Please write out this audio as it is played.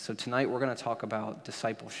So tonight we're going to talk about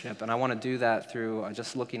discipleship, and I want to do that through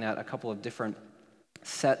just looking at a couple of different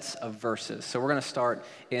sets of verses. So we're going to start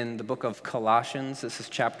in the book of Colossians. This is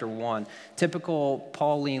chapter 1. Typical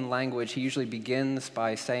Pauline language, he usually begins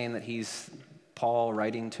by saying that he's Paul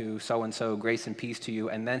writing to so-and-so, grace and peace to you,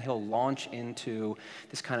 and then he'll launch into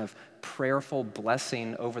this kind of prayerful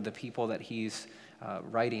blessing over the people that he's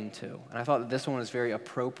writing to. And I thought that this one was very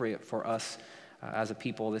appropriate for us as a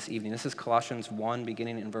people this evening. This is Colossians 1,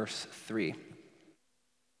 beginning in verse 3. It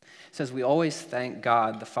says, "We always thank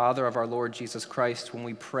God, the Father of our Lord Jesus Christ, when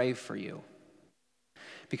we pray for you,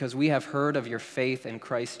 because we have heard of your faith in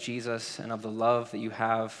Christ Jesus and of the love that you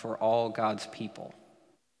have for all God's people,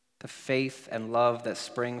 the faith and love that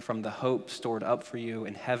spring from the hope stored up for you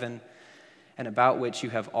in heaven, and about which you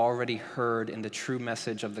have already heard in the true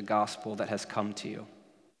message of the gospel that has come to you.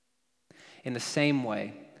 In the same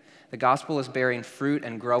way, the gospel is bearing fruit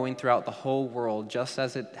and growing throughout the whole world, just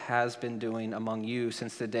as it has been doing among you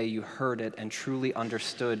since the day you heard it and truly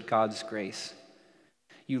understood God's grace.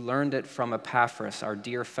 You learned it from Epaphras, our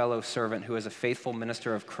dear fellow servant, who is a faithful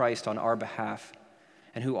minister of Christ on our behalf,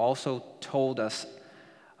 and who also told us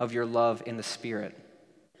of your love in the Spirit.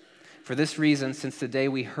 For this reason, since the day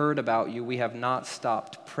we heard about you, we have not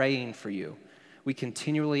stopped praying for you. We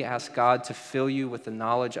continually ask God to fill you with the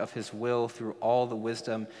knowledge of his will through all the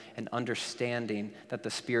wisdom and understanding that the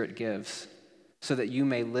Spirit gives, so that you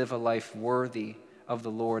may live a life worthy of the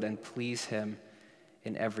Lord and please him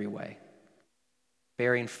in every way,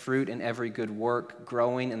 bearing fruit in every good work,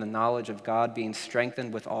 growing in the knowledge of God, being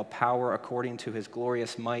strengthened with all power according to his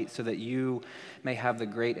glorious might, so that you may have the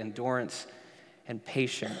great endurance and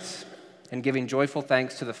patience, and giving joyful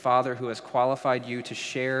thanks to the Father who has qualified you to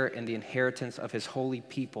share in the inheritance of his holy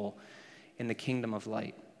people in the kingdom of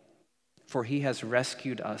light. For he has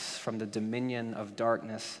rescued us from the dominion of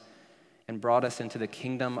darkness and brought us into the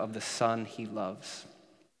kingdom of the Son he loves,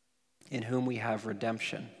 in whom we have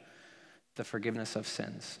redemption, the forgiveness of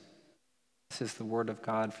sins." This is the word of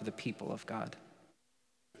God for the people of God.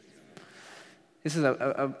 This is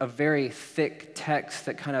a very thick text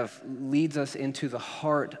that kind of leads us into the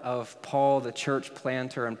heart of Paul, the church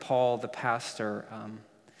planter, and Paul, the pastor,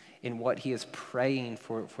 in what he is praying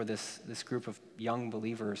for this group of young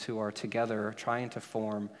believers who are together trying to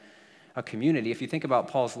form a community. If you think about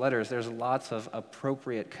Paul's letters, there's lots of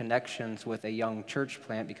appropriate connections with a young church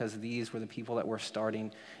plant because these were the people that were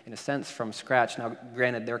starting, in a sense, from scratch. Now,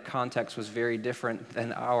 granted, their context was very different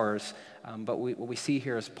than ours, but what we see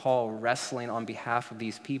here is Paul wrestling on behalf of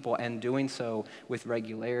these people and doing so with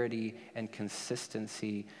regularity and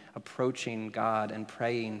consistency, approaching God and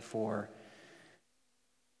praying for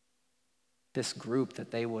this group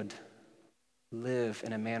that they would live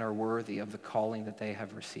in a manner worthy of the calling that they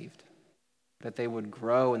have received, that they would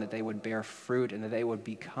grow and that they would bear fruit and that they would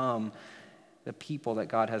become the people that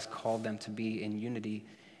God has called them to be in unity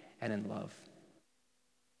and in love.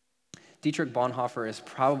 Dietrich Bonhoeffer is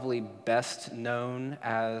probably best known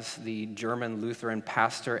as the German Lutheran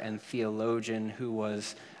pastor and theologian who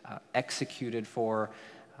was executed for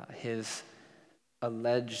his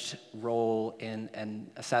alleged role in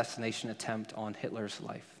an assassination attempt on Hitler's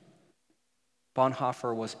life.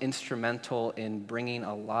 Bonhoeffer was instrumental in bringing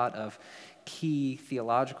a lot of key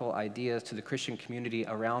theological ideas to the Christian community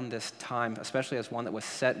around this time, especially as one that was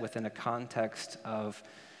set within a context of,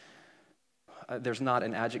 there's not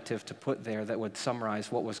an adjective to put there that would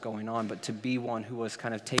summarize what was going on, but to be one who was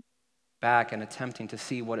kind of taking back and attempting to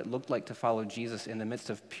see what it looked like to follow Jesus in the midst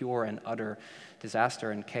of pure and utter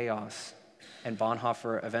disaster and chaos, and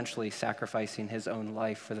Bonhoeffer eventually sacrificing his own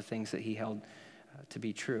life for the things that he held to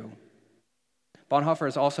be true. Bonhoeffer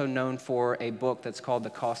is also known for a book that's called The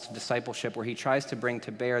Cost of Discipleship, where he tries to bring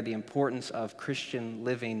to bear the importance of Christian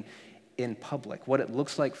living in public, what it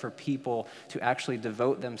looks like for people to actually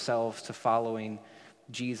devote themselves to following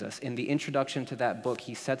Jesus. In the introduction to that book,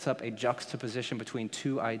 he sets up a juxtaposition between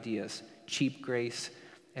two ideas, cheap grace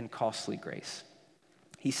and costly grace.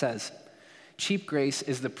 He says, cheap grace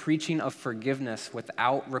is the preaching of forgiveness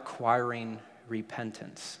without requiring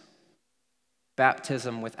repentance.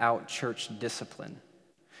 Baptism without church discipline,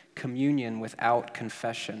 communion without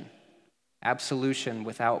confession, absolution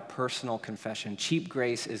without personal confession. Cheap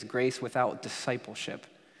grace is grace without discipleship,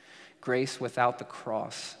 grace without the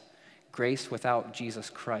cross, grace without Jesus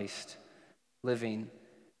Christ, living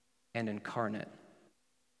and incarnate.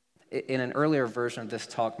 In an earlier version of this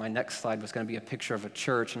talk, my next slide was going to be a picture of a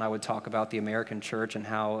church, and I would talk about the American church and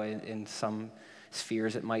how in some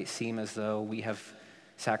spheres it might seem as though we have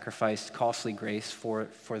sacrificed costly grace for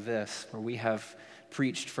this, where we have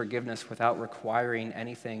preached forgiveness without requiring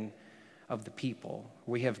anything of the people.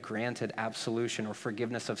 We have granted absolution or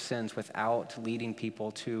forgiveness of sins without leading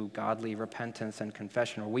people to godly repentance and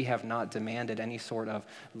confession, or we have not demanded any sort of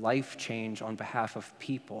life change on behalf of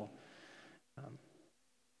people.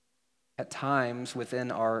 At times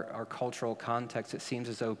within our cultural context, it seems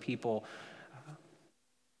as though people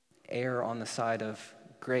err on the side of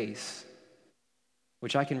grace,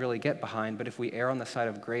 which I can really get behind, but if we err on the side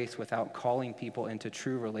of grace without calling people into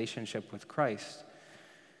true relationship with Christ,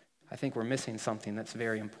 I think we're missing something that's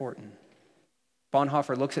very important.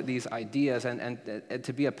 Bonhoeffer looks at these ideas, and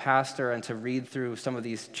to be a pastor and to read through some of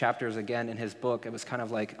these chapters again in his book, it was kind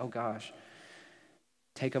of like, oh gosh,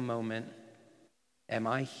 take a moment. Am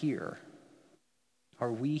I here?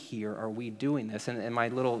 Are we here? Are we doing this? And in my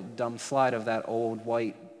little dumb slide of that old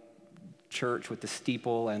white church with the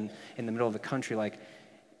steeple and in the middle of the country, like,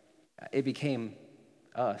 it became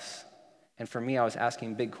us. And for me, I was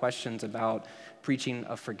asking big questions about preaching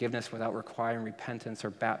of forgiveness without requiring repentance, or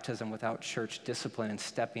baptism without church discipline and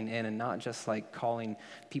stepping in and not just like calling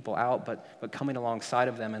people out, but coming alongside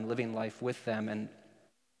of them and living life with them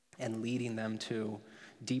and leading them to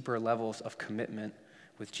deeper levels of commitment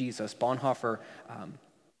with Jesus. Bonhoeffer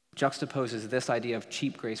juxtaposes this idea of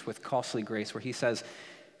cheap grace with costly grace, where he says,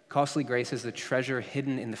 costly grace is the treasure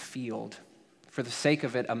hidden in the field. For the sake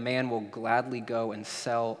of it, a man will gladly go and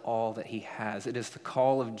sell all that he has. It is the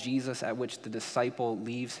call of Jesus at which the disciple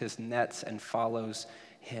leaves his nets and follows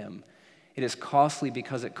him. It is costly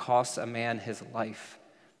because it costs a man his life,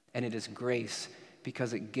 and it is grace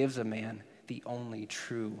because it gives a man the only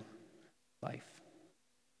true life.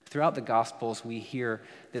 Throughout the Gospels, we hear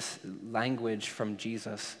this language from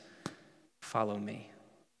Jesus, follow me.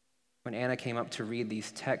 When Anna came up to read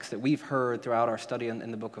these texts that we've heard throughout our study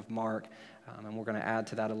in the book of Mark, and we're going to add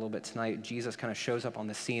to that a little bit tonight, Jesus kind of shows up on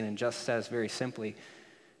the scene and just says very simply,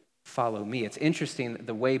 follow me. It's interesting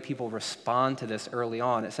the way people respond to this early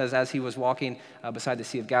on. It says, as he was walking beside the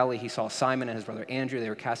Sea of Galilee, he saw Simon and his brother Andrew. They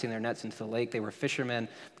were casting their nets into the lake. They were fishermen.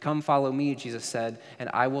 Come follow me, Jesus said, and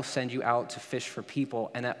I will send you out to fish for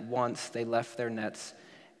people. And at once they left their nets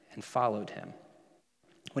and followed him.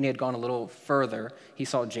 When he had gone a little further, he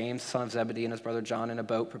saw James, son of Zebedee, and his brother John in a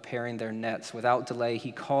boat preparing their nets. Without delay,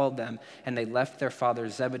 he called them, and they left their father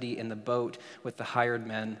Zebedee in the boat with the hired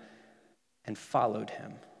men and followed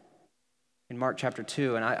him. In Mark chapter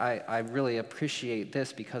 2, and I really appreciate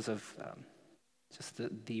this because of just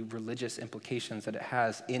the religious implications that it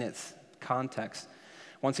has in its context.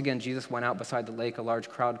 Once again, Jesus went out beside the lake. A large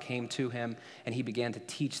crowd came to him, and he began to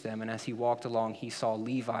teach them. And as he walked along, he saw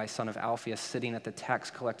Levi, son of Alphaeus, sitting at the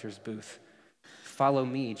tax collector's booth. Follow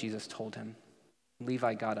me, Jesus told him.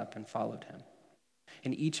 Levi got up and followed him.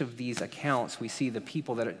 In each of these accounts, we see the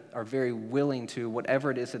people that are very willing to,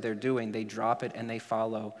 whatever it is that they're doing, they drop it and they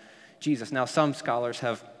follow Jesus. Now, some scholars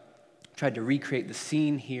have tried to recreate the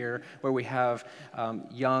scene here where we have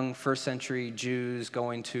young first century Jews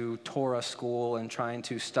going to Torah school and trying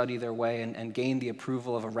to study their way and gain the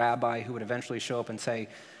approval of a rabbi who would eventually show up and say,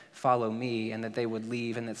 follow me, and that they would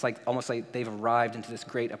leave. And it's like almost like they've arrived into this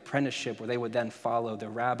great apprenticeship where they would then follow the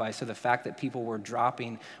rabbi. So the fact that people were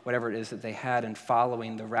dropping whatever it is that they had and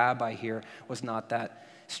following the rabbi here was not that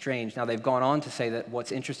strange. Now, they've gone on to say that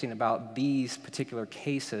what's interesting about these particular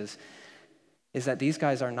cases is that these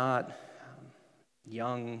guys are not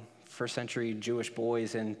young first century Jewish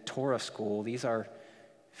boys in Torah school. These are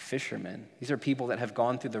fishermen. These are people that have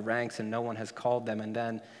gone through the ranks and no one has called them, and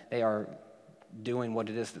then they are doing what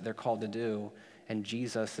it is that they're called to do. And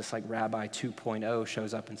Jesus, this like Rabbi 2.0,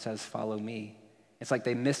 shows up and says, follow me. It's like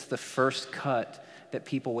they missed the first cut that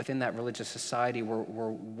people within that religious society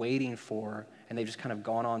were waiting for, and they've just kind of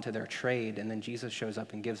gone on to their trade, and then Jesus shows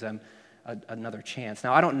up and gives them another chance.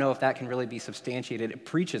 Now, I don't know if that can really be substantiated. It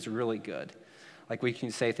preaches really good. Like we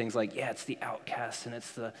can say things like, yeah, it's the outcasts, and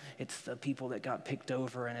it's the people that got picked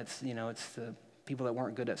over, and it's the people that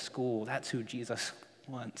weren't good at school. That's who Jesus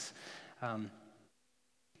wants.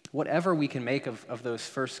 Whatever we can make of those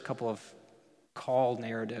first couple of call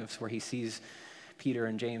narratives where he sees Peter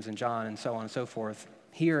and James and John and so on and so forth,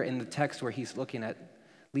 here in the text where he's looking at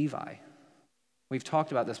Levi. We've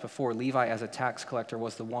talked about this before. Levi, as a tax collector,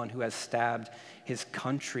 was the one who has stabbed his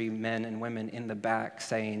countrymen and women in the back,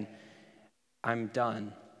 saying, I'm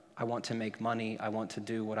done. I want to make money. I want to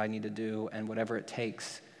do what I need to do, and whatever it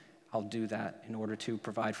takes, I'll do that in order to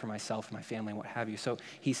provide for myself and my family and what have you. So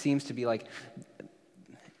he seems to be like,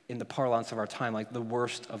 in the parlance of our time, like the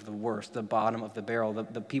worst of the worst, the bottom of the barrel,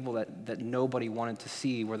 the people that nobody wanted to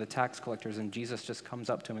see were the tax collectors, and Jesus just comes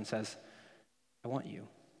up to him and says, I want you.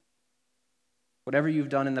 Whatever you've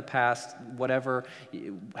done in the past, whatever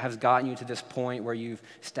has gotten you to this point where you've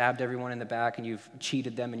stabbed everyone in the back and you've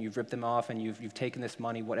cheated them and you've ripped them off and you've taken this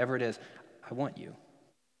money, whatever it is, I want you.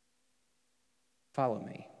 Follow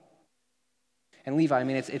me. And Levi, I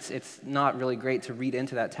mean, it's not really great to read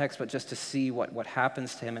into that text, but just to see what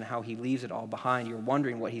happens to him and how he leaves it all behind. You're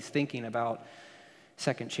wondering what he's thinking about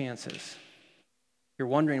second chances. You're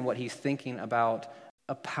wondering what he's thinking about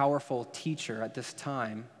a powerful teacher at this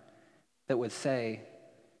time that would say,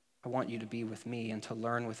 I want you to be with me and to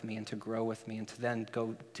learn with me and to grow with me and to then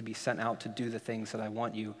go to be sent out to do the things that I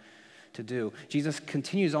want you to do. Jesus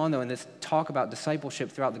continues on, though, in this talk about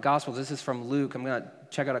discipleship throughout the Gospels. This is from Luke. I'm going to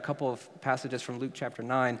check out a couple of passages from Luke chapter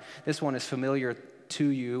 9. This one is familiar to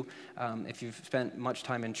you if you've spent much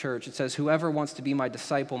time in church. It says, whoever wants to be my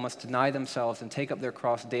disciple must deny themselves and take up their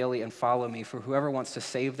cross daily and follow me. For whoever wants to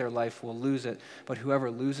save their life will lose it, but whoever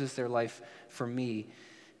loses their life for me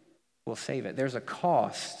will save it. There's a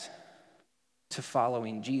cost to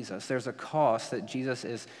following Jesus. There's a cost that Jesus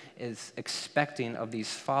is expecting of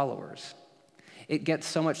these followers. It gets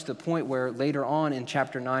so much to the point where later on in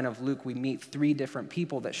chapter 9 of Luke, we meet 3 different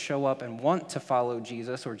people that show up and want to follow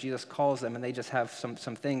Jesus, or Jesus calls them, and they just have some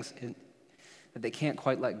things that they can't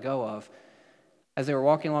quite let go of. As they were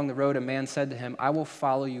walking along the road, a man said to him, I will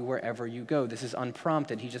follow you wherever you go. This is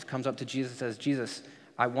unprompted. He just comes up to Jesus and says, Jesus,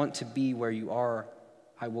 I want to be where you are.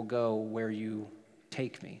 I will go where you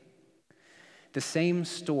take me. The same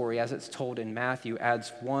story, as it's told in Matthew,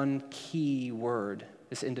 adds one key word.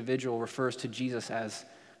 This individual refers to Jesus as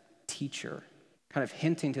teacher, kind of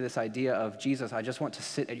hinting to this idea of Jesus, I just want to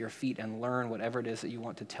sit at your feet and learn whatever it is that you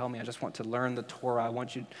want to tell me. I just want to learn the Torah. I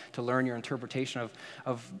want you to learn your interpretation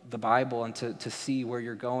of the Bible and to see where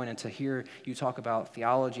you're going and to hear you talk about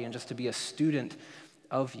theology and just to be a student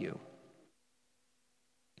of you.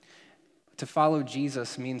 To follow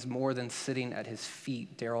Jesus means more than sitting at his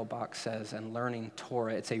feet, Darrell Bach says, and learning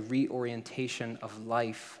Torah. It's a reorientation of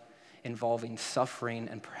life involving suffering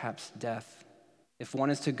and perhaps death. If one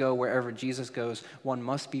is to go wherever Jesus goes, one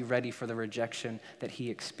must be ready for the rejection that he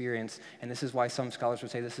experienced. And this is why some scholars would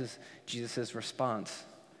say this is Jesus' response.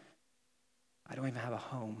 I don't even have a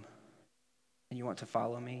home, and you want to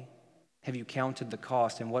follow me? Have you counted the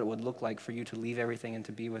cost and what it would look like for you to leave everything and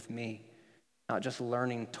to be with me? Not just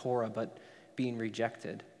learning Torah, but being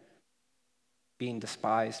rejected, being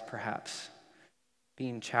despised perhaps,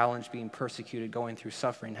 being challenged, being persecuted, going through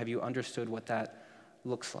suffering. Have you understood what that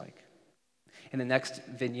looks like? In the next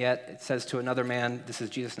vignette, it says to another man, this is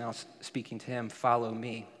Jesus now speaking to him, follow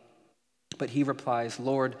me. But he replies,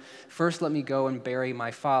 Lord, first let me go and bury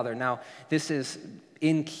my father. Now, this is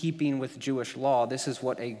in keeping with Jewish law. This is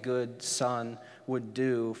what a good son would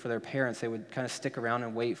do for their parents. They would kind of stick around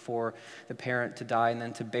and wait for the parent to die and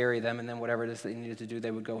then to bury them, and then whatever it is they needed to do, they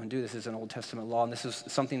would go and do. This is an Old Testament law, and this is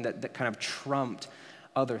something that kind of trumped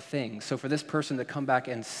other things. So for this person to come back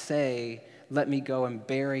and say, let me go and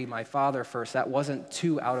bury my father first, that wasn't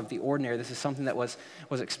too out of the ordinary. This is something that was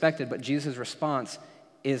expected, but Jesus' response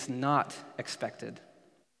is not expected.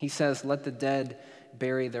 He says, let the dead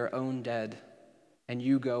bury their own dead, and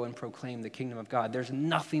you go and proclaim the kingdom of God. There's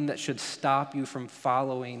nothing that should stop you from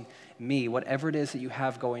following me. Whatever it is that you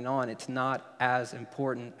have going on, it's not as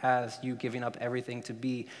important as you giving up everything to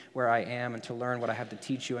be where I am and to learn what I have to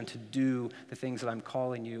teach you and to do the things that I'm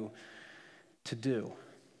calling you to do.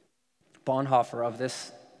 Bonhoeffer of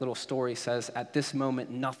this little story says, at this moment,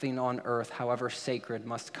 nothing on earth, however sacred,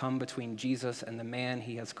 must come between Jesus and the man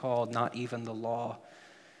he has called, not even the law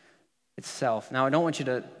itself. Now, I don't want you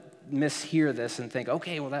to mishear this and think,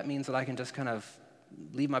 okay, well, that means that I can just kind of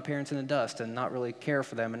leave my parents in the dust and not really care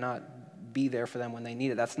for them and not be there for them when they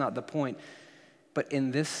need it. That's not the point. But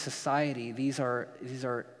in this society, these are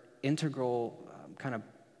integral kind of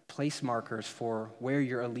place markers for where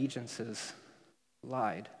your allegiances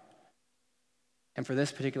lied. And for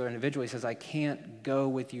this particular individual, he says, I can't go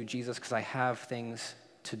with you, Jesus, because I have things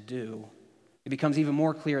to do. It becomes even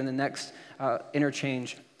more clear in the next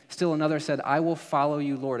interchange. Still another said, I will follow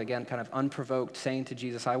you, Lord. Again, kind of unprovoked, saying to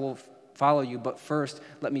Jesus, I will follow you, but first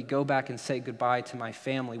let me go back and say goodbye to my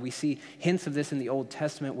family. We see hints of this in the Old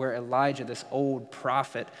Testament where Elijah, this old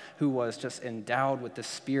prophet who was just endowed with the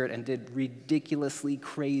Spirit and did ridiculously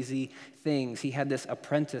crazy things. He had this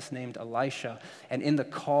apprentice named Elisha, and in the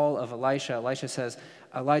call of Elisha says,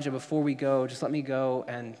 Elijah, before we go, just let me go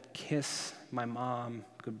and kiss my mom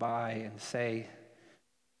goodbye and say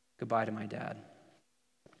goodbye to my dad.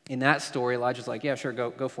 In that story, Elijah's like, yeah, sure,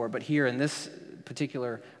 go for it. But here in this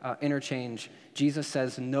particular interchange, Jesus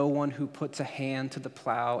says, no one who puts a hand to the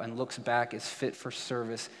plow and looks back is fit for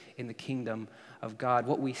service in the kingdom of God.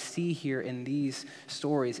 What we see here in these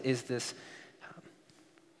stories is this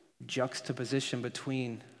juxtaposition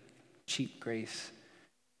between cheap grace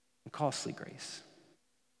and costly grace.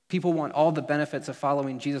 People want all the benefits of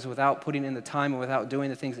following Jesus without putting in the time and without doing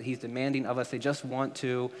the things that he's demanding of us. They just want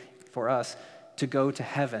for us, to go to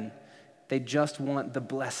heaven. They just want the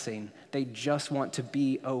blessing. They just want to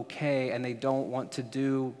be okay, and they don't want to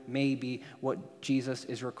do maybe what Jesus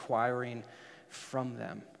is requiring from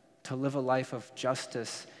them, to live a life of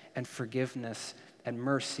justice and forgiveness and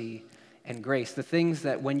mercy and grace. The things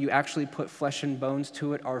that when you actually put flesh and bones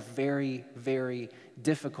to it are very, very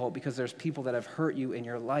difficult, because there's people that have hurt you in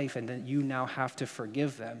your life and then you now have to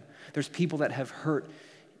forgive them. There's people that have hurt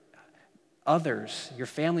others, your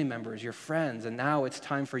family members, your friends, and now it's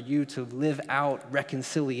time for you to live out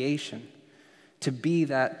reconciliation, to be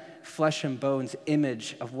that flesh and bones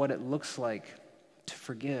image of what it looks like to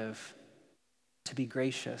forgive, to be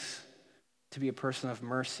gracious, to be a person of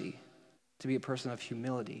mercy, to be a person of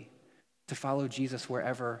humility, to follow Jesus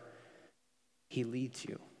wherever he leads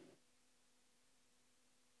you.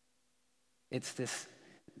 It's this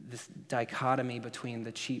dichotomy between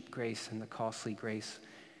the cheap grace and the costly grace.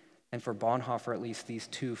 And for Bonhoeffer, at least, these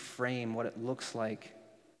two frame what it looks like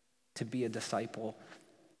to be a disciple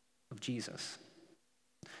of Jesus.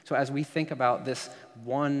 So as we think about this,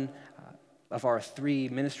 one of our 3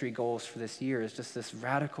 ministry goals for this year is just this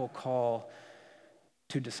radical call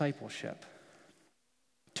to discipleship.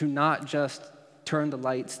 To not just turn the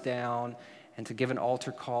lights down and to give an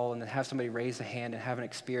altar call and then have somebody raise a hand and have an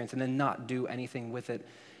experience and then not do anything with it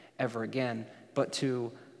ever again, but to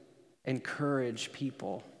encourage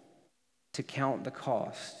people to count the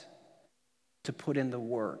cost, to put in the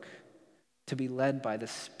work, to be led by the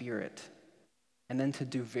Spirit, and then to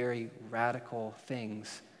do very radical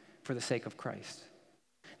things for the sake of Christ.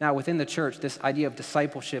 Now, within the church, this idea of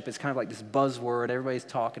discipleship is kind of like this buzzword. Everybody's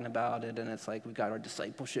talking about it, and it's like we've got our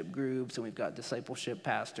discipleship groups, and we've got discipleship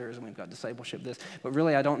pastors, and we've got discipleship this. But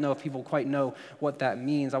really, I don't know if people quite know what that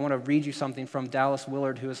means. I want to read you something from Dallas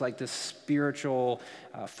Willard, who is like this spiritual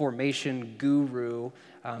formation guru.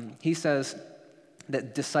 He says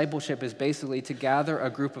that discipleship is basically to gather a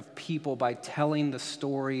group of people by telling the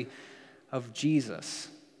story of Jesus.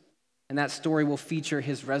 And that story will feature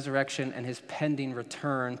his resurrection and his pending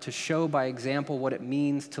return to show by example what it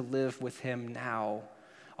means to live with him now,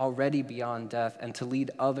 already beyond death, and to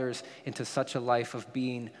lead others into such a life of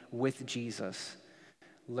being with Jesus,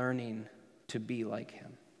 learning to be like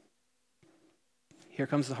him. Here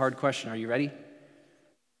comes the hard question. Are you ready?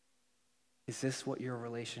 Is this what your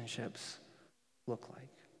relationships look like?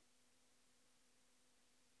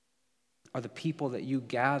 Are the people that you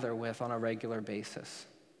gather with on a regular basis,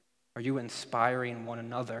 are you inspiring one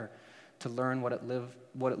another to learn what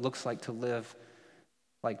it looks like to live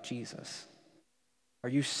like Jesus? Are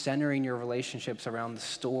you centering your relationships around the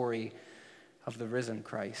story of the risen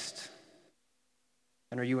Christ?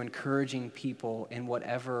 And are you encouraging people in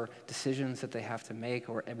whatever decisions that they have to make,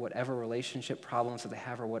 or in whatever relationship problems that they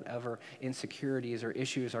have, or whatever insecurities or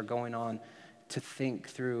issues are going on, to think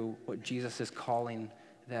through what Jesus is calling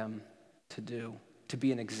them to do, to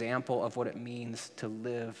be an example of what it means to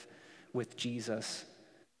live with Jesus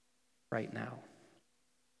right now?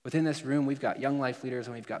 Within this room, we've got young life leaders,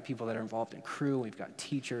 and we've got people that are involved in crew, and we've got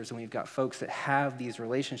teachers, and we've got folks that have these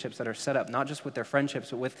relationships that are set up, not just with their friendships,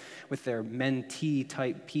 but with their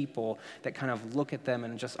mentee-type people that kind of look at them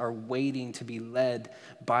and just are waiting to be led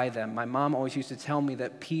by them. My mom always used to tell me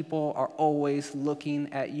that people are always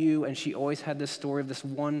looking at you, and she always had this story of this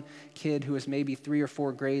one kid who was maybe 3 or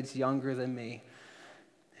 4 grades younger than me.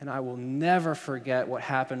 And I will never forget what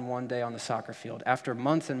happened one day on the soccer field. After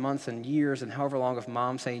months and months and years and however long of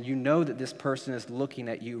mom saying, you know that this person is looking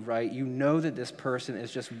at you, right? You know that this person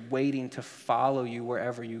is just waiting to follow you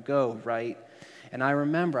wherever you go, right? And I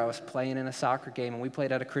remember I was playing in a soccer game, and we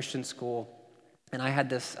played at a Christian school, and I had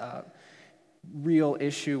this real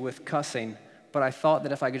issue with cussing, but I thought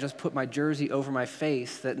that if I could just put my jersey over my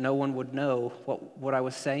face that no one would know what I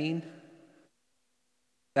was saying.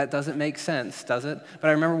 That doesn't make sense, does it? But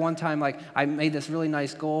I remember one time, I made this really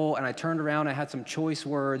nice goal, and I turned around, I had some choice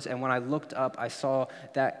words, and when I looked up, I saw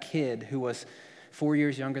that kid who was 4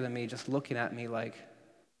 years younger than me just looking at me like,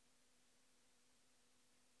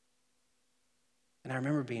 and I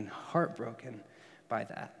remember being heartbroken by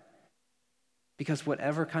that. Because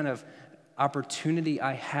whatever kind of opportunity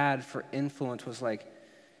I had for influence was like,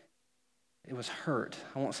 it was hurt.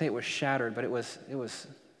 I won't say it was shattered, but it was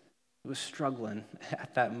struggling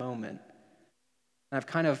at that moment. And I've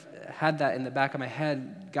kind of had that in the back of my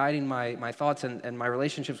head guiding my thoughts and my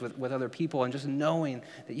relationships with other people, and just knowing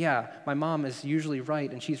that, yeah, my mom is usually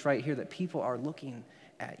right, and she's right here, that people are looking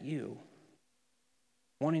at you,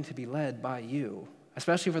 wanting to be led by you.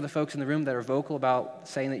 especially for the folks in the room that are vocal about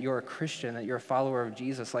saying that you're a Christian, that you're a follower of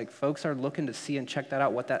Jesus. Like, folks are looking to see and check that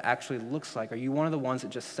out, what that actually looks like. Are you one of the ones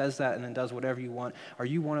that just says that and then does whatever you want? Are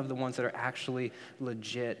you one of the ones that are actually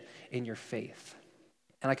legit in your faith?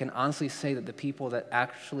 And I can honestly say that the people that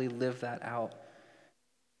actually live that out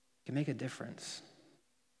can make a difference.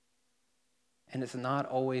 And it's not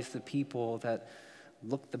always the people that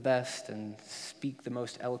look the best and speak the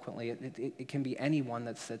most eloquently. It can be anyone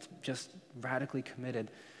that's just radically committed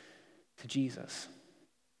to Jesus.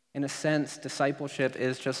 In a sense, discipleship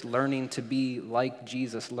is just learning to be like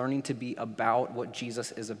Jesus, learning to be about what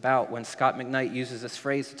Jesus is about. When Scott McKnight uses this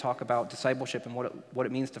phrase to talk about discipleship and what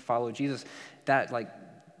it means to follow Jesus, that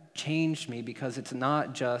changed me, because it's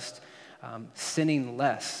not just sinning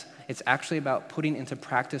less. It's actually about putting into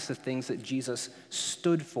practice the things that Jesus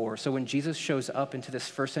stood for. So when Jesus shows up into this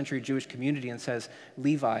first century Jewish community and says,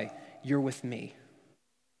 Levi, you're with me,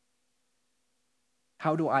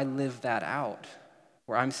 how do I live that out?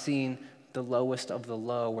 Where I'm seeing the lowest of the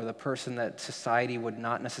low, where the person that society would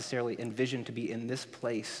not necessarily envision to be in this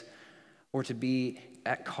place or to be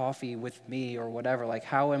at coffee with me or whatever. Like,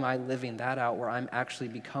 how am I living that out where I'm actually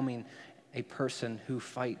becoming a person who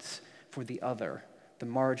fights for the other, the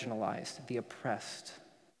marginalized, the oppressed,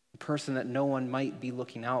 the person that no one might be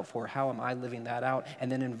looking out for? How am I living that out?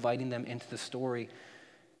 And then inviting them into the story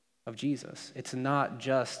of Jesus. It's not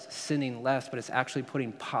just sinning less, but it's actually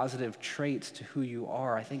putting positive traits to who you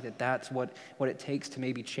are. I think that that's what it takes to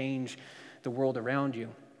maybe change the world around you.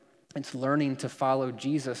 It's learning to follow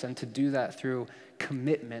Jesus and to do that through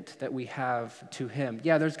commitment that we have to him.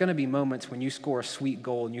 Yeah, there's going to be moments when you score a sweet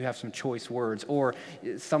goal and you have some choice words, or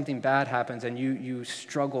something bad happens and you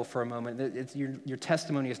struggle for a moment. Your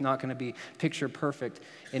testimony is not going to be picture perfect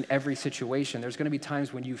in every situation. There's going to be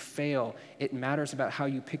times when you fail. It matters about how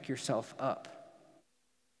you pick yourself up,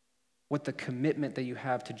 what the commitment that you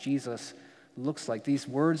have to Jesus looks like. These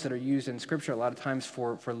words that are used in Scripture a lot of times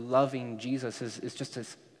for loving Jesus is just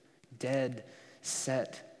this dead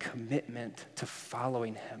set commitment to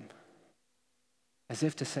following him, as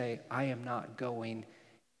if to say, I am not going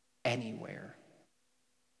anywhere.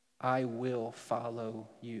 I will follow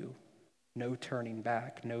you. No turning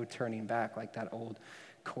back, like that old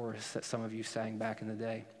chorus that some of you sang back in the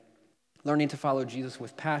day. Learning to follow Jesus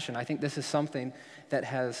with passion. I think this is something that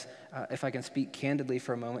has, if I can speak candidly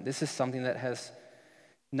for a moment, this is something that has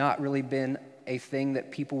not really been a thing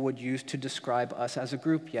that people would use to describe us as a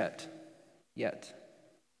group yet.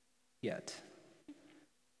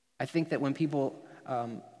 I think that when people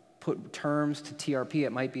put terms to TRP,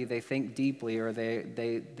 it might be they think deeply, or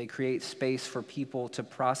they create space for people to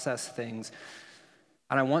process things.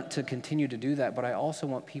 And I want to continue to do that, but I also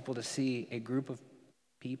want people to see a group of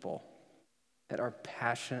people that are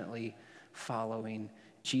passionately following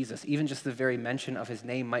Jesus. Even just the very mention of his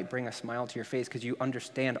name might bring a smile to your face, because you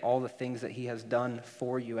understand all the things that he has done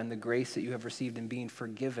for you and the grace that you have received in being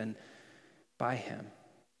forgiven by him.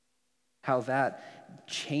 How that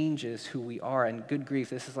changes who we are. And good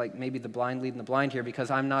grief, this is like maybe the blind leading the blind here,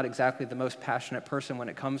 because I'm not exactly the most passionate person when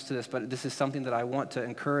it comes to this, but this is something that I want to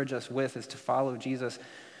encourage us with, is to follow Jesus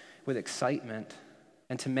with excitement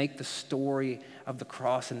and to make the story of the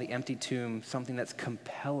cross and the empty tomb something that's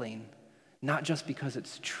compelling, not just because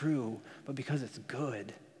it's true, but because it's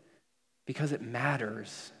good, because it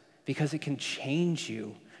matters, because it can change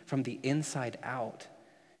you from the inside out.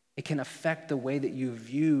 It can affect the way that you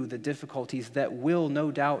view the difficulties that will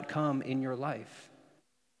no doubt come in your life.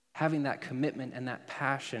 Having that commitment and that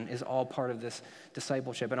passion is all part of this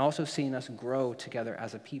discipleship, and also seeing us grow together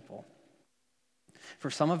as a people.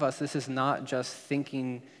 For some of us, this is not just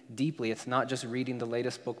thinking deeply. It's not just reading the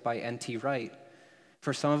latest book by N.T. Wright.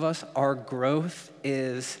 For some of us, our growth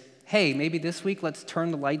is, hey, maybe this week let's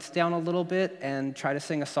turn the lights down a little bit and try to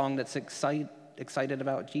sing a song that's excited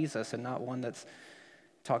about Jesus, and not one that's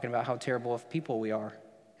talking about how terrible of people we are,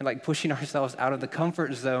 and like pushing ourselves out of the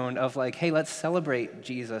comfort zone of like, hey, let's celebrate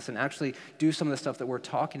Jesus and actually do some of the stuff that we're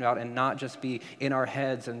talking about, and not just be in our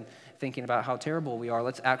heads and thinking about how terrible we are.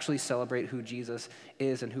 Let's actually celebrate who Jesus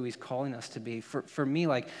is and who he's calling us to be. For me,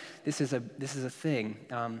 like, this is a thing.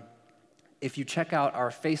 If you check out our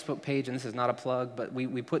Facebook page, and this is not a plug, but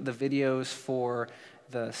we put the videos for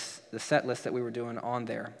the set list that we were doing on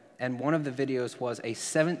there. And one of the videos was a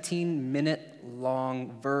 17-minute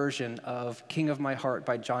long version of King of My Heart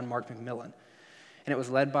by John Mark McMillan. And it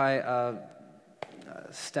was led by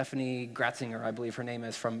Stephanie Gratzinger, I believe her name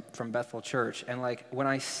is, from Bethel Church. And like, when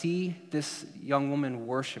I see this young woman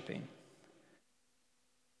worshiping,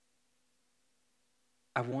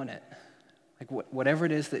 I want it. Like, whatever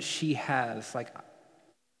it is that she has, like,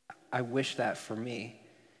 I wish that for me.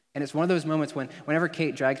 And it's one of those moments whenever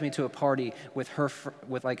Kate drags me to a party with her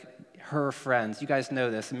friends. You guys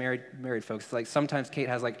know this, married folks. Like sometimes Kate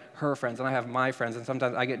has like her friends, and I have my friends, and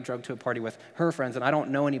sometimes I get drugged to a party with her friends, and I don't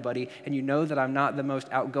know anybody. And you know that I'm not the most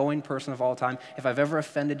outgoing person of all time. If I've ever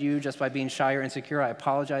offended you just by being shy or insecure, I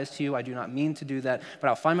apologize to you. I do not mean to do that. But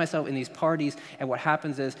I'll find myself in these parties, and what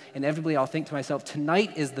happens is inevitably I'll think to myself,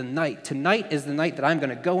 tonight is the night. Tonight is the night that I'm going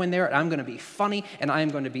to go in there, and I'm going to be funny, and I am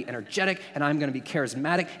going to be energetic, and I'm going to be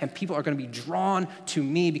charismatic, and people are going to be drawn to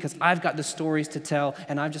me because I've got the stories to tell,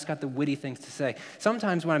 and I've just got the witty things to say.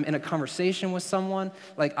 Sometimes when I'm in a conversation with someone,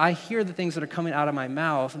 like I hear the things that are coming out of my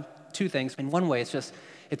mouth, two things. In one way,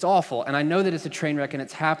 it's awful, and I know that it's a train wreck, and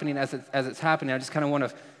it's happening as it's happening. I just kind of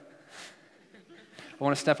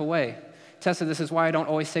want to step away. Tessa, this is why I don't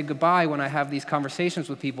always say goodbye when I have these conversations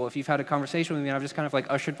with people. If you've had a conversation with me and I've just kind of like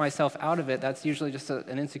ushered myself out of it, that's usually just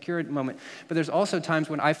an insecure moment. But there's also times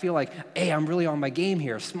when I feel like, hey, I'm really on my game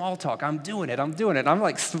here. Small talk, I'm doing it. I'm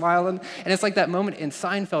like smiling. And it's like that moment in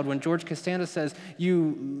Seinfeld when George Costanza says,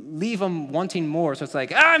 you leave them wanting more. So it's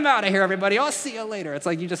like, I'm out of here, everybody. I'll see you later. It's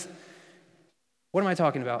like what am I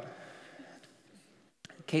talking about?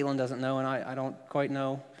 Caitlin doesn't know, and I don't quite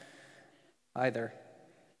know either.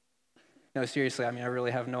 No, seriously, I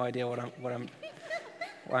really have no idea why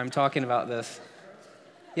I'm talking about this.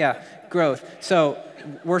 Yeah, growth. So,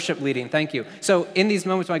 worship leading, thank you. So, in these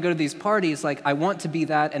moments when I go to these parties, like, I want to be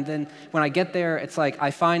that, and then when I get there, it's like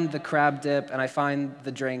I find the crab dip, and I find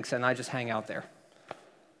the drinks, and I just hang out there.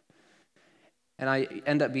 And I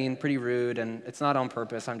end up being pretty rude, and it's not on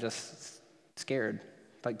purpose, I'm just scared,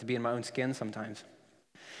 like to be in my own skin sometimes.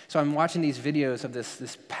 So I'm watching these videos of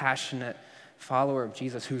this passionate follower of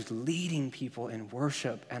Jesus who's leading people in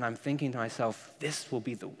worship, and I'm thinking to myself, this will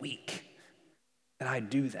be the week that I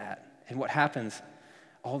do that. And what happens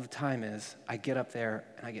all the time is I get up there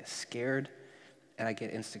and I get scared and I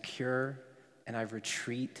get insecure and I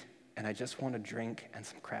retreat and I just want a drink and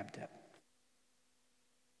some crab dip.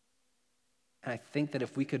 And I think that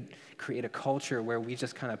if we could create a culture where we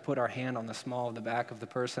just kind of put our hand on the small of the back of the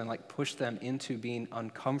person, like push them into being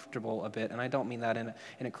uncomfortable a bit, and I don't mean that in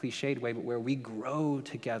a cliched way, but where we grow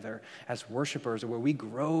together as worshipers, or where we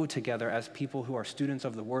grow together as people who are students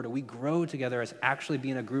of the word, or we grow together as actually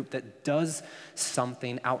being a group that does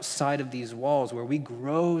something outside of these walls, where we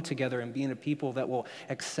grow together and being a people that will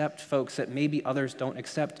accept folks that maybe others don't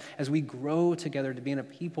accept, as we grow together to being a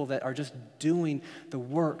people that are just doing the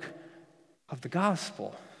work of the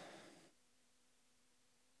gospel.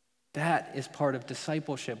 That is part of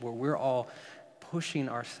discipleship, where we're all pushing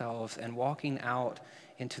ourselves and walking out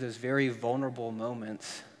into those very vulnerable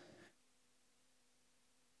moments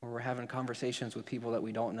where we're having conversations with people that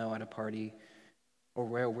we don't know at a party, or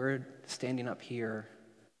where we're standing up here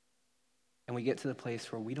and we get to the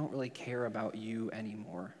place where we don't really care about you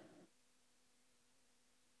anymore.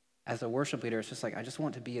 As a worship leader, it's just like, I just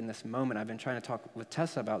want to be in this moment. I've been trying to talk with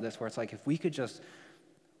Tessa about this, where it's like, if we could just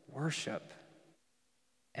worship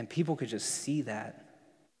and people could just see that,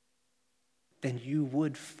 then you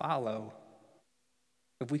would follow.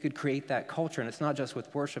 If we could create that culture, and it's not just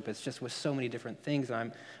with worship, it's just with so many different things.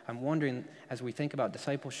 And I'm wondering, as we think about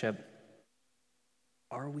discipleship,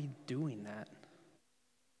 are we doing that?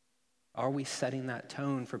 Are we setting that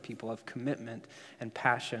tone for people of commitment and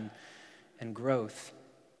passion and growth?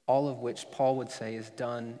 All of which Paul would say is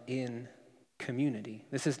done in community.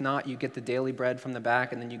 This is not you get the daily bread from the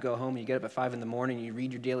back and then you go home and you get up at 5 a.m. and you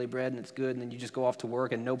read your daily bread and it's good, and then you just go off to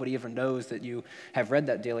work and nobody ever knows that you have read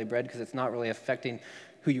that daily bread because it's not really affecting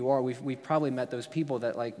who you are. We've probably met those people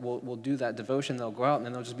that like will do that devotion, they'll go out and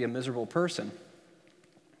then they'll just be a miserable person.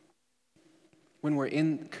 When we're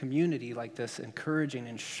in community like this, encouraging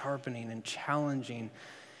and sharpening and challenging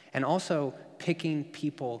and also picking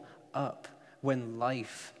people up when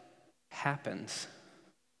life happens,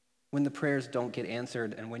 when the prayers don't get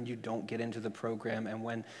answered and when you don't get into the program and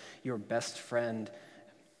when your best friend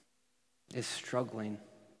is struggling,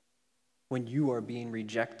 when you are being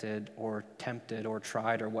rejected or tempted or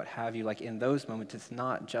tried or what have you, like in those moments, it's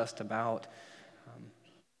not just about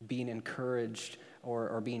being encouraged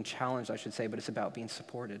or being challenged, I should say, but it's about being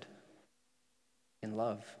supported in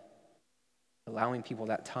love. Allowing people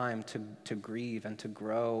that time to grieve and to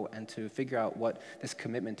grow and to figure out what this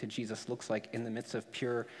commitment to Jesus looks like in the midst of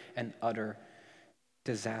pure and utter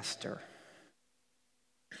disaster.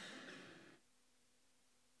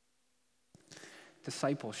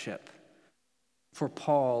 Discipleship. For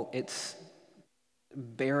Paul, it's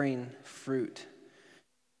bearing fruit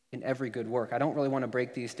in every good work. I don't really want to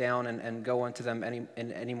break these down and go into them in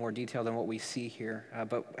any more detail than what we see here,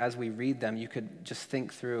 but as we read them, you could just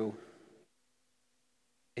think through,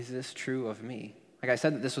 is this true of me? Like I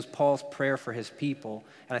said, that this was Paul's prayer for his people,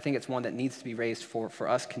 and I think it's one that needs to be raised for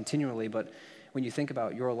us continually. But when you think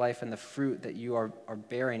about your life and the fruit that you are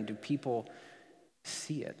bearing, do people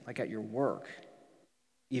see it? Like at your work,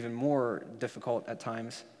 even more difficult at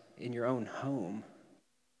times in your own home.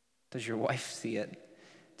 Does your wife see it?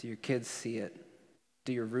 Do your kids see it?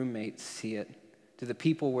 Do your roommates see it? Do the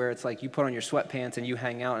people where it's like you put on your sweatpants and you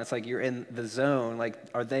hang out and it's like you're in the zone, like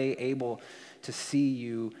are they able to see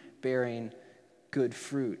you bearing good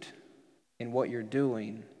fruit in what you're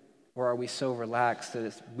doing? Or are we so relaxed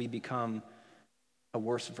that we become a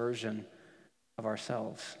worse version of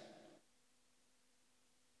ourselves?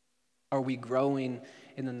 Are we growing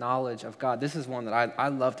in the knowledge of God? This is one that I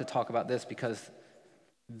love to talk about this because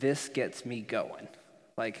this gets me going.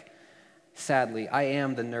 Like, sadly, I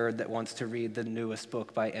am the nerd that wants to read the newest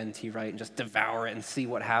book by N.T. Wright and just devour it and see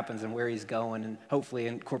what happens and where he's going and hopefully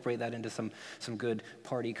incorporate that into some good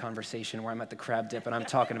party conversation where I'm at the crab dip and I'm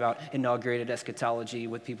talking about inaugurated eschatology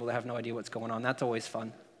with people that have no idea what's going on. That's always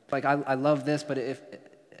fun. Like, I love this, but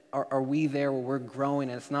are we there where we're growing,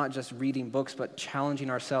 and it's not just reading books, but challenging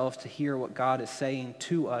ourselves to hear what God is saying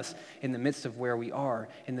to us in the midst of where we are,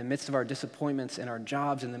 in the midst of our disappointments in our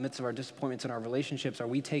jobs, in the midst of our disappointments in our relationships? Are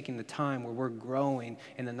we taking the time where we're growing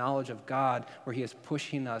in the knowledge of God, where he is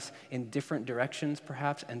pushing us in different directions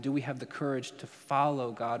perhaps, and do we have the courage to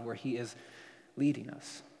follow God where he is leading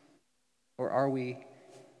us? Or are we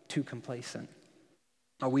too complacent?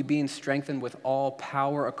 Are we being strengthened with all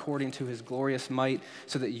power according to his glorious might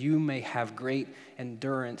so that you may have great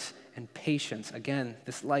endurance and patience? Again,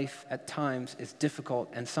 this life at times is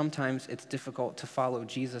difficult, and sometimes it's difficult to follow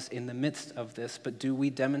Jesus in the midst of this, but do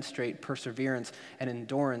we demonstrate perseverance and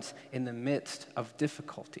endurance in the midst of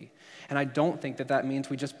difficulty? And I don't think that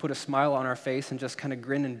means we just put a smile on our face and just kind of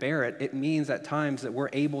grin and bear it. It means at times that we're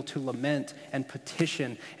able to lament and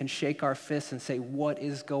petition and shake our fists and say, what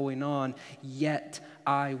is going on? Yet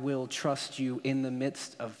I will trust you in the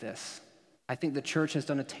midst of this. I think the church has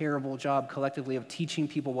done a terrible job collectively of teaching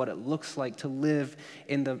people what it looks like to live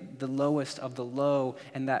in the lowest of the low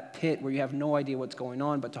and that pit where you have no idea what's going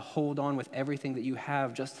on, but to hold on with everything that you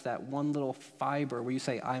have, just that one little fiber where you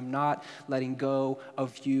say, I'm not letting go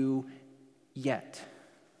of you yet.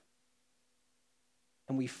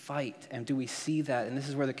 And we fight, and do we see that? And this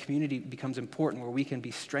is where the community becomes important, where we can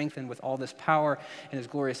be strengthened with all this power and his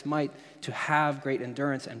glorious might to have great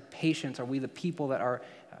endurance and patience. Are we the people that are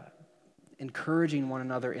encouraging one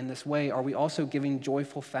another in this way? Are we also giving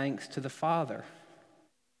joyful thanks to the Father?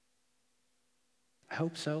 I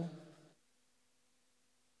hope so.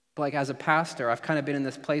 But like as a pastor, I've kind of been in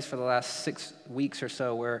this place for the last 6 weeks or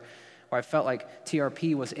so where I felt like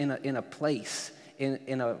TRP was in a place,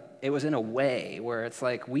 it was in a way where it's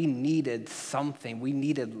like we needed something. We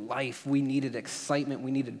needed life. We needed excitement.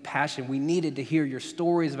 We needed passion. We needed to hear your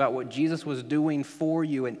stories about what Jesus was doing for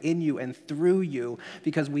you and in you and through you,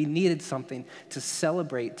 because we needed something to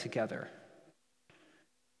celebrate together.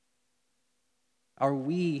 Are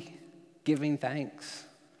we giving thanks?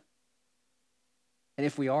 And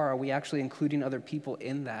if we are we actually including other people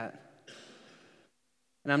in that?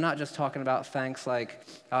 And I'm not just talking about thanks like,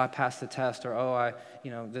 oh, I passed the test, or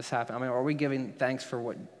this happened. I mean, are we giving thanks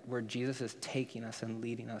for where Jesus is taking us and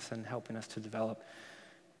leading us and helping us to develop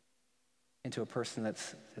into a person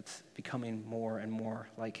that's becoming more and more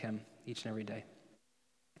like him each and every day?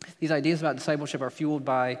 These ideas about discipleship are fueled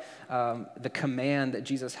by the command that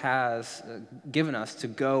Jesus has given us to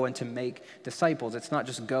go and to make disciples. It's not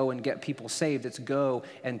just go and get people saved. It's go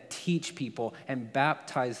and teach people and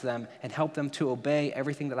baptize them and help them to obey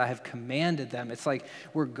everything that I have commanded them. It's like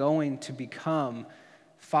we're going to become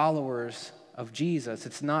followers of Jesus.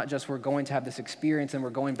 It's not just we're going to have this experience and we're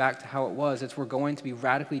going back to how it was. It's we're going to be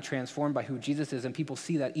radically transformed by who Jesus is, and people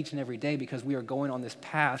see that each and every day because we are going on this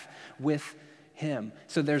path with him.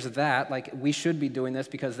 So there's that, like we should be doing this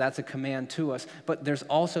because that's a command to us. But there's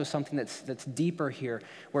also something that's deeper here,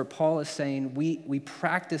 where Paul is saying we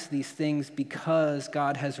practice these things because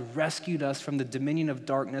God has rescued us from the dominion of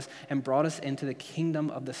darkness and brought us into the kingdom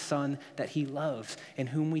of the Son that he loves, in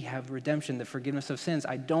whom we have redemption, the forgiveness of sins.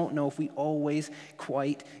 I don't know if we always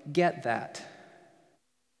quite get that.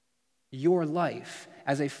 Your life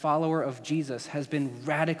as a follower of Jesus has been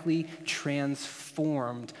radically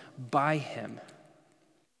transformed by him.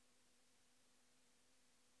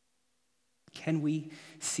 Can we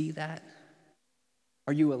see that?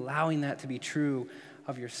 Are you allowing that to be true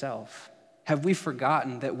of yourself? Have we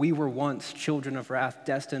forgotten that we were once children of wrath,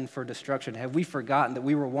 destined for destruction? Have we forgotten that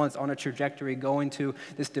we were once on a trajectory going to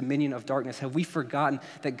this dominion of darkness? Have we forgotten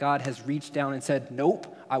that God has reached down and said,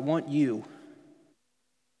 nope, I want you?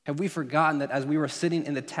 Have we forgotten that as we were sitting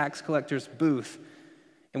in the tax collector's booth,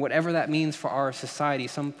 And whatever that means for our society,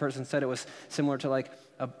 some person said it was similar to like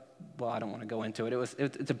I don't want to go into it.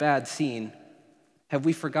 It's a bad scene. Have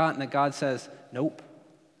we forgotten that God says, nope,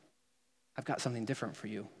 I've got something different for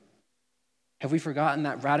you? Have we forgotten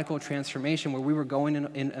that radical transformation where we were going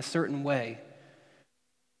in a certain way,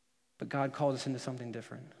 but God called us into something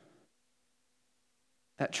different?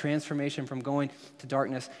 That transformation from going to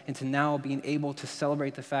darkness into now being able to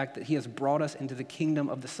celebrate the fact that he has brought us into the kingdom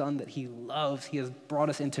of the Son that he loves. He has brought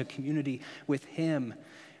us into community with him.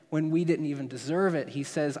 When we didn't even deserve it, he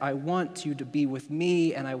says, I want you to be with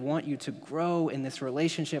me, and I want you to grow in this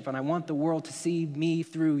relationship, and I want the world to see me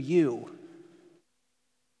through you.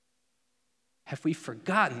 Have we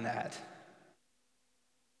forgotten that?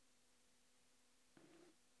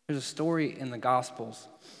 There's a story in the Gospels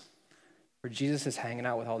where Jesus is hanging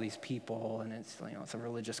out with all these people, and it's a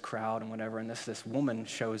religious crowd and whatever, and this woman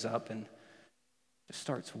shows up and just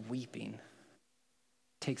starts weeping.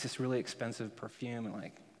 Takes this really expensive perfume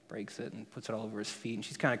and breaks it and puts it all over his feet, and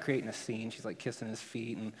she's kind of creating a scene. She's kissing his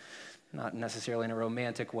feet, and not necessarily in a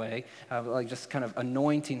romantic way, just kind of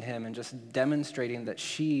anointing him and just demonstrating that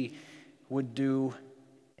she would do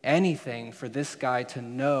anything for this guy to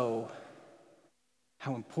know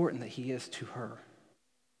how important that he is to her.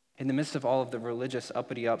 In the midst of all of the religious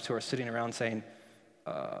uppity-ups who are sitting around saying,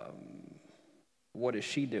 what is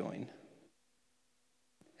she doing?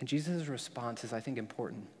 And Jesus' response is, I think,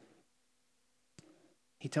 important.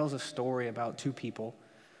 He tells a story about two people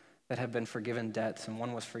that have been forgiven debts, and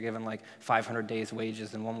one was forgiven 500 days'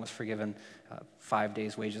 wages, and one was forgiven 5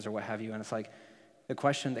 days' wages or what have you. And it's the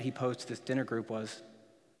question that he posed to this dinner group was,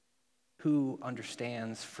 who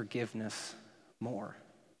understands forgiveness more?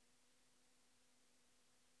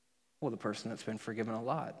 Well, the person that's been forgiven a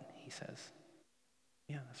lot, he says.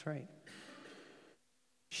 Yeah, that's right.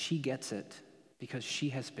 She gets it because she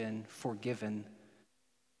has been forgiven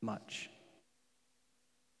much.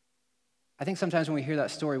 I think sometimes when we hear that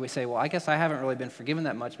story, we say, well, I guess I haven't really been forgiven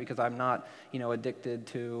that much because I'm not, addicted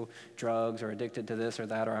to drugs or addicted to this or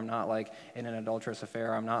that, or I'm not in an adulterous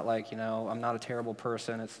affair. I'm not I'm not a terrible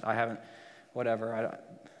person. I haven't, whatever.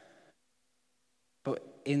 But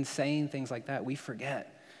in saying things like that, we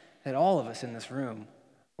forget that all of us in this room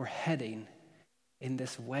were heading in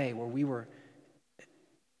this way where we were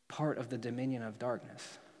part of the dominion of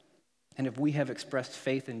darkness. And if we have expressed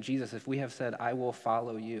faith in Jesus, if we have said, I will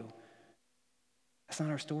follow you, that's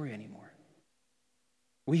not our story anymore.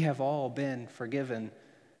 We have all been forgiven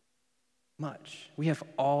much. We have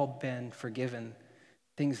all been forgiven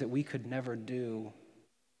things that we could never do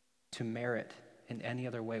to merit in any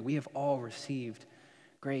other way. We have all received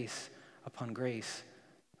grace upon grace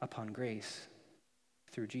upon grace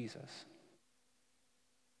through Jesus.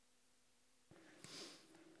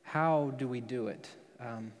 How do we do it?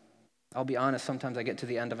 I'll be honest, sometimes I get to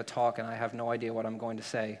the end of a talk and I have no idea what I'm going to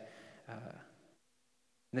say.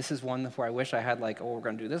 This is one where I wish I had we're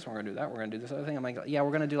going to do this, we're going to do that, we're going to do this other thing. I'm we're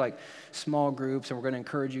going to do small groups, and we're going to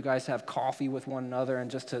encourage you guys to have coffee with one another and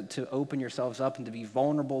just to open yourselves up and to be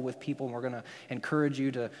vulnerable with people. And we're going to encourage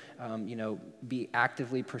you to, be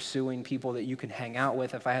actively pursuing people that you can hang out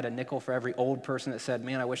with. If I had a nickel for every old person that said,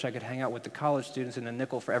 man, I wish I could hang out with the college students, and a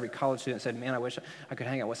nickel for every college student that said, man, I wish I could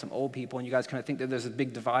hang out with some old people, and you guys kind of think that there's a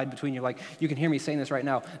big divide between you. You can hear me saying this right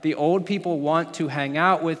now. The old people want to hang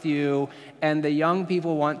out with you, and the young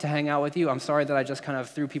people want to hang out with you. I'm sorry that I just kind of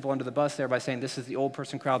threw people under the bus there by saying this is the old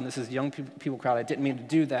person crowd and this is the young people crowd. I didn't mean to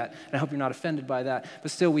do that, and I hope you're not offended by that.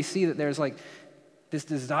 But still, we see that there's this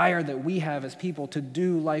desire that we have as people to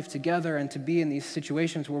do life together and to be in these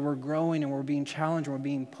situations where we're growing and we're being challenged and we're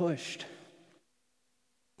being pushed.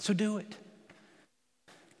 So do it.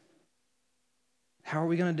 How are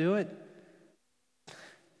we going to do it?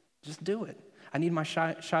 Just do it. I need my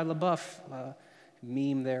Shia LaBeouf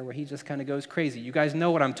meme there where he just kind of goes crazy. You guys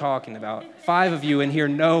know what I'm talking about. 5 of you in here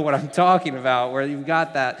know what I'm talking about, where you've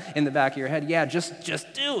got that in the back of your head. Yeah, just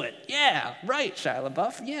do it. Yeah, right, Shia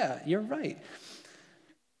LaBeouf. Yeah, you're right.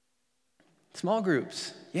 Small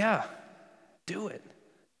groups. Yeah, do it.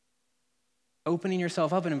 Opening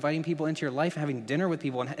yourself up and inviting people into your life and having dinner with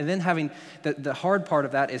people. And then having, the hard part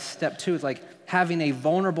of that is step 2. It's having a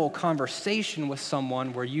vulnerable conversation with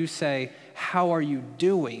someone where you say, how are you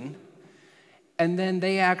doing? And then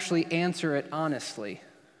they actually answer it honestly.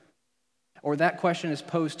 Or that question is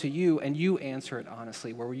posed to you and you answer it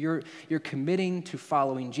honestly, where you're committing to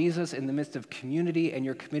following Jesus in the midst of community, and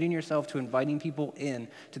you're committing yourself to inviting people in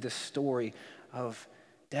to this story of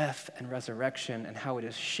death and resurrection and how it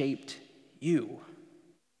has shaped you.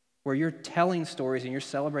 Where you're telling stories and you're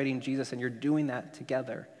celebrating Jesus and you're doing that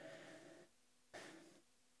together.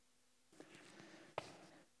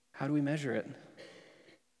 How do we measure it?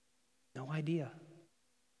 idea.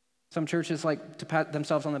 Some churches like to pat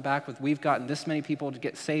themselves on the back with, we've gotten this many people to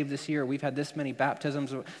get saved this year, we've had this many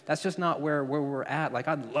baptisms. That's just not where we're at. Like,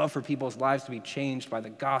 I'd love for people's lives to be changed by the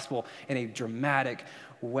gospel in a dramatic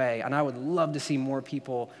way. And I would love to see more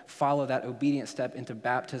people follow that obedient step into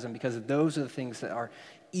baptism, because those are the things that are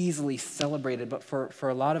easily celebrated. But for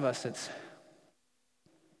a lot of us, it's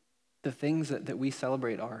the things that we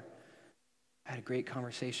celebrate are, I had a great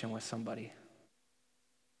conversation with somebody,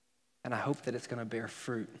 and I hope that it's going to bear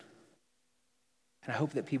fruit. And I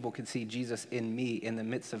hope that people can see Jesus in me in the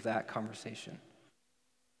midst of that conversation.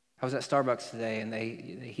 I was at Starbucks today, and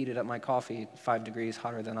they heated up my coffee 5 degrees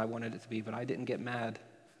hotter than I wanted it to be, but I didn't get mad.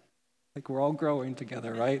 Like, we're all growing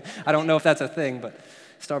together, right? I don't know if that's a thing, but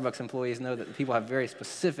Starbucks employees know that people have very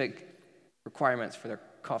specific requirements for their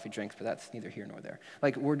coffee drinks, but that's neither here nor there.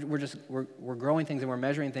 Like, we're growing things and we're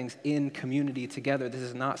measuring things in community together. This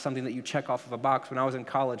is not something that you check off of a box. When I was in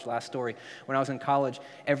college, last story, when I was in college,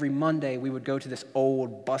 every Monday we would go to this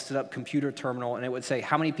old busted up computer terminal, and it would say,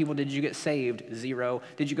 how many people did you get saved? 0.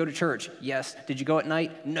 Did you go to church? Yes. Did you go at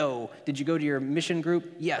night? No. Did you go to your mission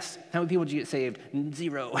group? Yes. How many people did you get saved?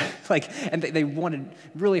 0. And they wanted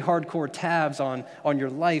really hardcore tabs on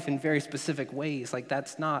your life in very specific ways. Like,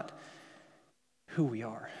 that's not who we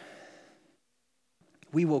are.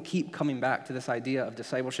 We will keep coming back to this idea of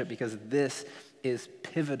discipleship because this is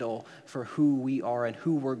pivotal for who we are and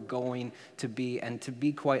who we're going to be. And to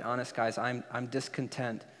be quite honest, guys, I'm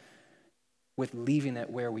discontent with leaving it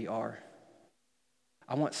where we are.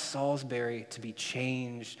 I want Salisbury to be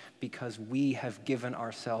changed because we have given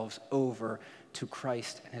ourselves over to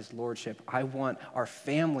Christ and his lordship. I want our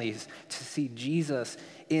families to see Jesus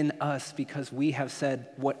in us because we have said,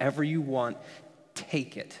 whatever you want,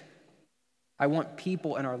 take it. I want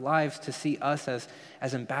people in our lives to see us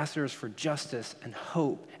as ambassadors for justice and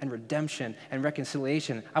hope and redemption and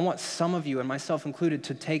reconciliation. I want some of you, and myself included,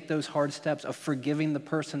 to take those hard steps of forgiving the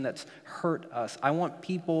person that's hurt us. I want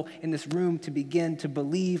people in this room to begin to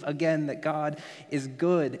believe again that God is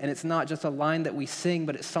good. And it's not just a line that we sing,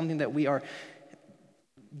 but it's something that we are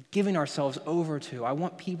giving ourselves over to. I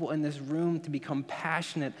want people in this room to become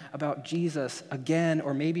passionate about Jesus again,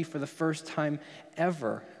 or maybe for the first time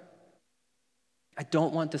ever. I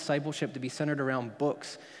don't want discipleship to be centered around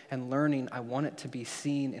books and learning. I want it to be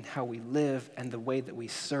seen in how we live and the way that we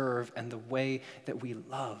serve and the way that we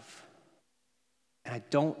love. And I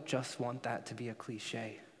don't just want that to be a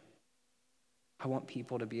cliche. I want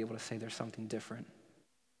people to be able to say there's something different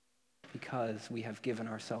because we have given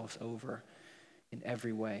ourselves over in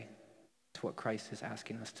every way to what Christ is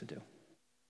asking us to do.